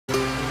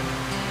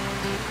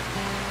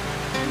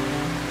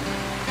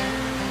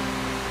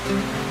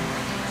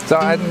So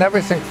at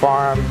Neversink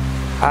Farm,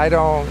 I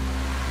don't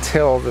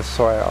till the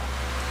soil.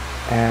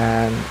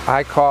 And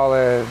I call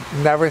it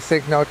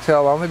Neversink No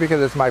Till only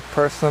because it's my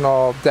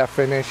personal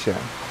definition.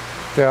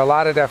 There are a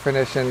lot of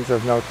definitions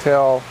of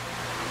no-till,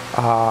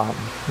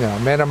 you know,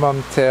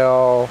 minimum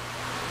till,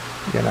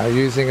 you know,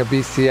 using a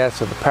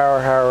BCS with a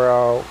power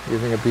harrow,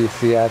 using a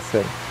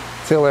BCS and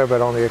tiller, but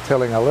only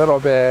tilling a little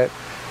bit.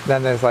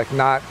 Then there's like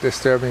not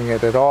disturbing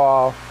it at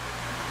all.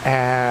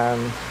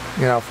 And,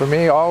 you know, for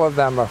me, all of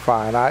them are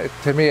fine.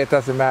 To me, it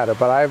doesn't matter.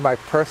 But I have my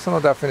personal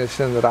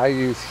definition that I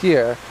use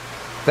here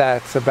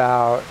that's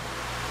about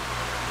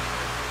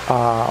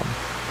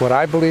what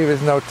I believe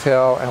is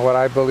no-till and what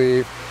I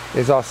believe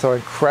is also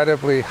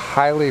incredibly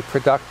highly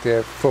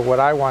productive for what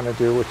I want to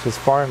do, which is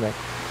farming.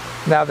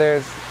 Now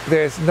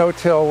there's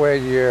no-till where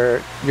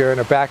you're in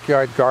a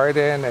backyard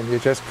garden and you're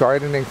just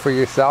gardening for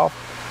yourself.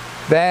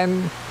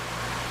 Then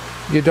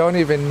you don't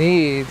even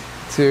need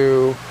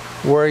to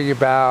worry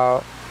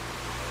about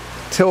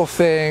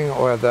tilthing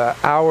or the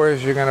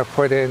hours you're going to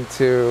put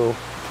into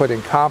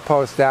putting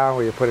compost down,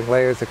 where you're putting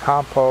layers of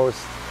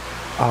compost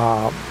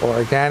or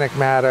organic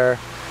matter.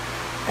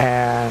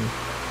 And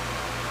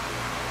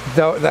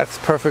though that's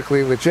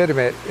perfectly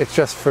legitimate, it's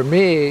just for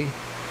me,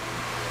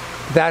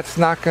 that's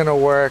not going to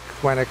work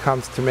when it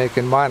comes to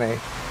making money.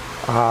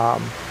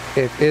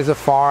 It is a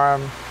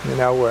farm, you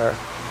know, we're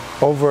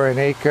over an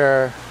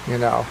acre, you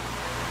know,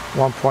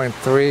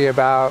 1.3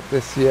 about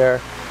this year.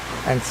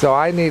 And so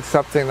I need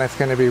something that's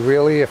going to be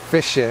really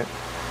efficient,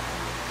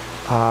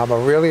 a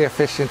really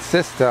efficient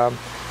system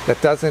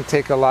that doesn't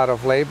take a lot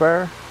of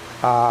labor,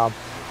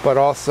 but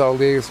also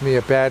leaves me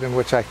a bed in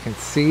which I can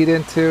seed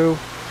into,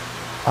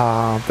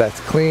 that's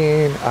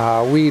clean,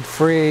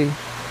 weed-free.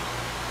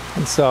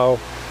 And so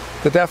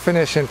the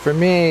definition for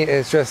me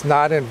is just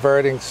not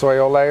inverting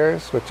soil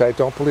layers, which I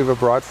don't believe a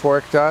broad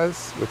fork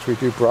does, which we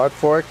do broad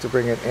fork to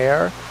bring in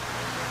air,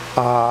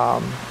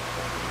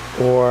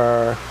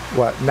 or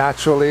what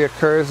naturally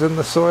occurs in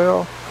the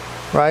soil,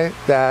 right?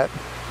 That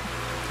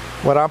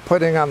what I'm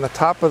putting on the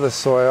top of the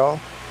soil,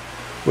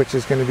 which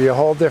is going to be a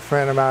whole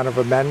different amount of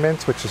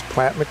amendments, which is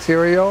plant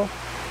material,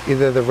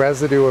 either the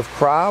residue of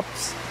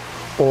crops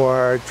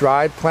or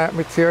dried plant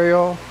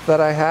material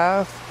that I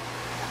have,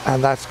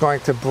 and that's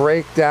going to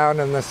break down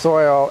in the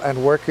soil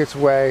and work its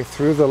way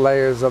through the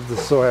layers of the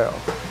soil.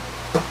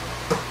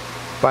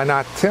 By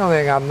not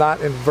tilling, I'm not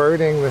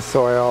inverting the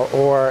soil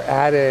or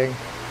adding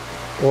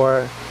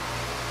or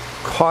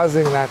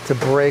causing that to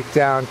break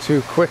down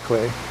too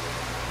quickly.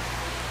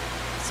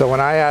 So when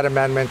I add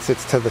amendments,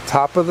 it's to the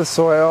top of the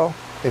soil.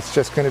 It's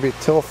just going to be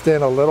tilthed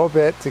in a little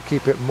bit to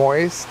keep it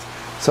moist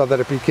so that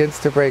it begins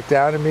to break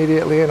down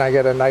immediately and I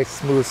get a nice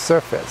smooth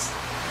surface.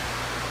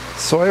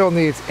 Soil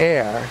needs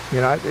air,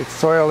 you know,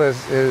 soil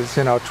is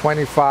you know,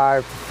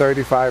 25 to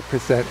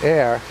 35%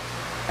 air,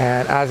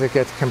 and as it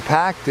gets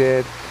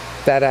compacted,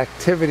 that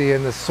activity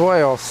in the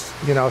soil,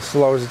 you know,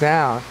 slows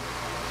down.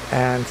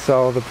 And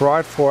so the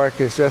broad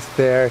fork is just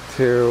there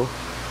to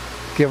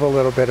give a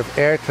little bit of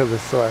air to the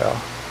soil.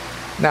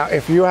 Now,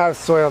 if you have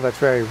soil that's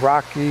very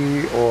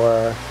rocky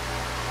or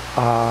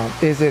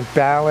isn't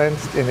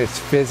balanced in its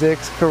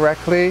physics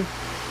correctly,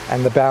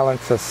 and the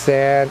balance of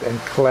sand and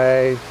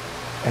clay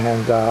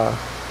and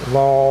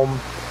loam,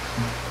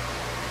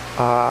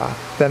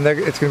 then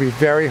it's going to be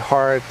very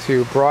hard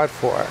to broad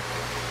fork.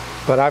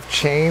 But I've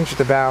changed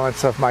the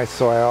balance of my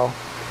soil.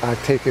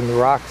 I've taken the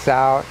rocks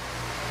out.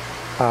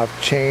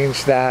 I've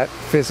changed that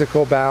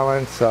physical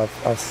balance of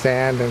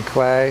sand and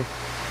clay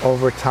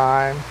over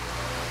time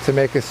to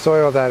make a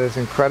soil that is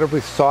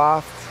incredibly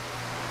soft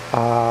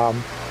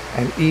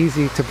and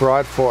easy to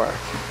broad fork.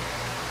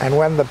 And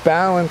when the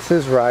balance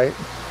is right,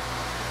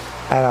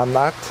 and I'm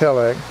not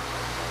tilling,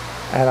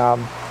 and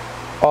I'm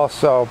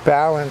also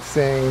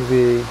balancing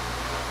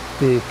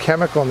the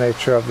chemical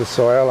nature of the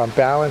soil, I'm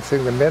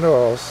balancing the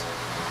minerals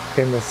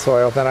in the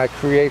soil, then I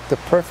create the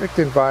perfect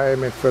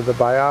environment for the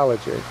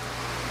biology.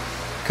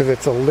 Because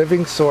it's a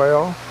living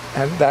soil,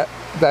 and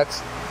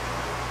that's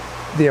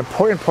the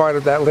important part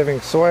of that living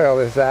soil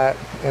is that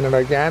in an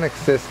organic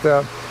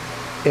system,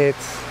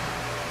 it's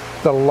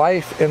the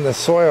life in the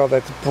soil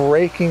that's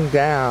breaking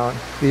down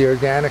the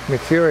organic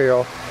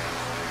material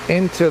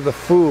into the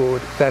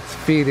food that's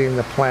feeding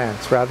the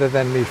plants, rather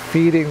than me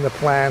feeding the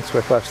plants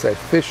with, let's say,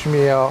 fish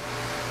meal,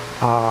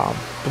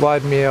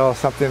 blood meal,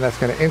 something that's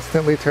going to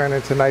instantly turn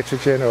into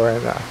nitrogen, or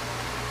in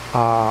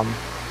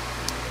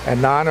a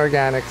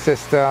non-organic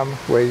system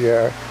where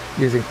you're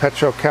using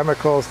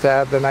petrochemicals to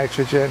add the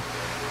nitrogen.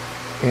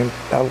 In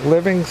a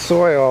living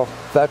soil,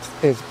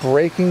 it's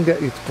breaking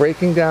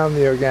down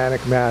the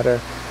organic matter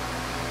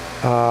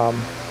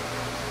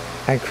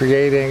and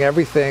creating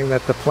everything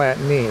that the plant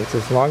needs,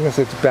 as long as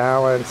it's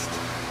balanced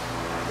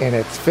in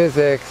its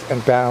physics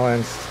and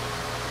balanced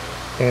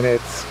in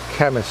its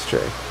chemistry.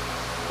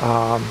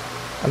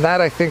 And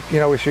that, I think, you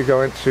know, we should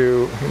go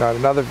into, you know,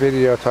 another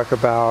video, talk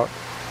about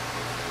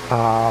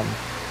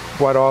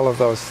what all of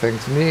those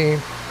things mean.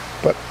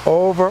 But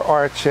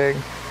overarching,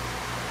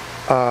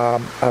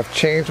 I've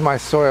changed my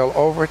soil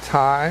over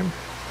time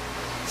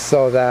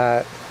so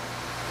that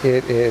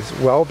it is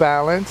well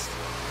balanced,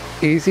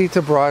 easy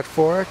to broad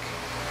fork,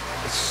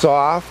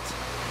 soft,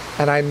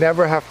 and I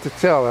never have to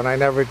till, and I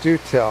never do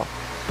till.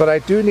 But I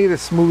do need a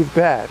smooth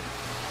bed.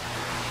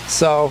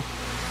 So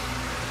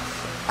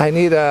I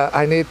need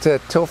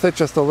to tilt it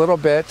just a little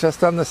bit,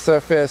 just on the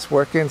surface,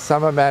 work in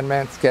some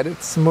amendments, get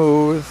it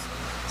smooth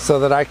so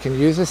that I can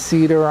use a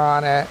seeder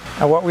on it.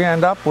 And what we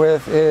end up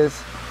with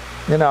is,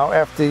 you know,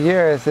 after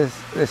years,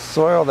 this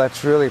soil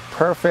that's really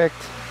perfect,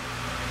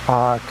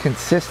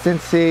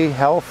 consistency,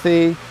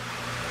 healthy.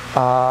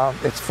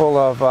 It's full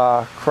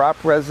of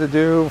crop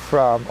residue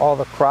from all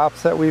the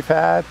crops that we've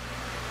had.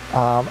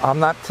 I'm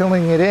not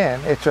tilling it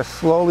in, it just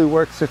slowly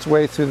works its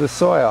way through the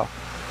soil.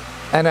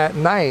 And at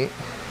night,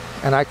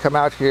 and I come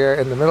out here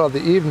in the middle of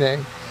the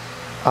evening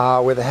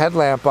with a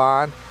headlamp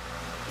on,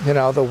 you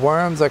know, the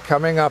worms are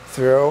coming up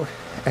through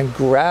and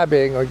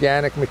grabbing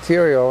organic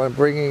material and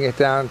bringing it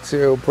down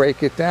to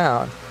break it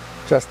down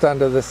just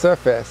under the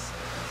surface.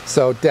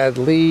 So dead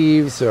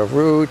leaves or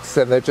roots,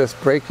 and they're just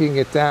breaking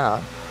it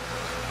down.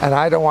 And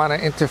I don't want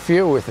to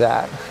interfere with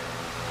that.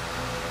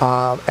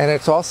 And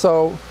it's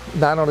also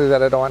not only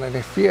that I don't want to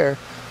interfere,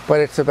 but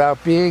it's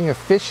about being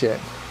efficient.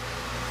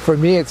 For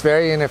me, it's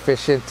very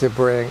inefficient to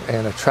bring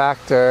in a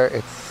tractor,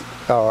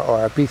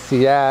 or a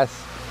BCS,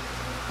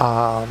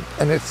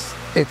 and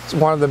it's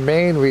one of the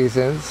main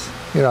reasons.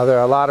 You know, there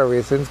are a lot of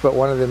reasons, but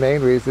one of the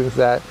main reasons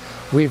that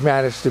we've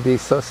managed to be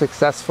so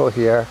successful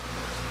here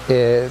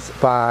is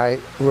by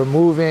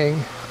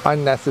removing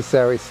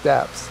unnecessary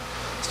steps.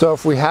 So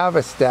if we have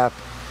a step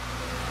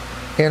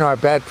in our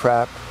bed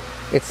prep,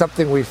 it's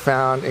something we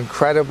found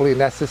incredibly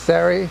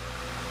necessary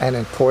and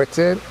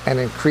important and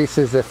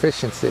increases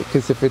efficiency,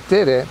 because if it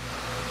didn't,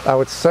 I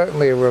would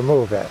certainly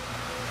remove it.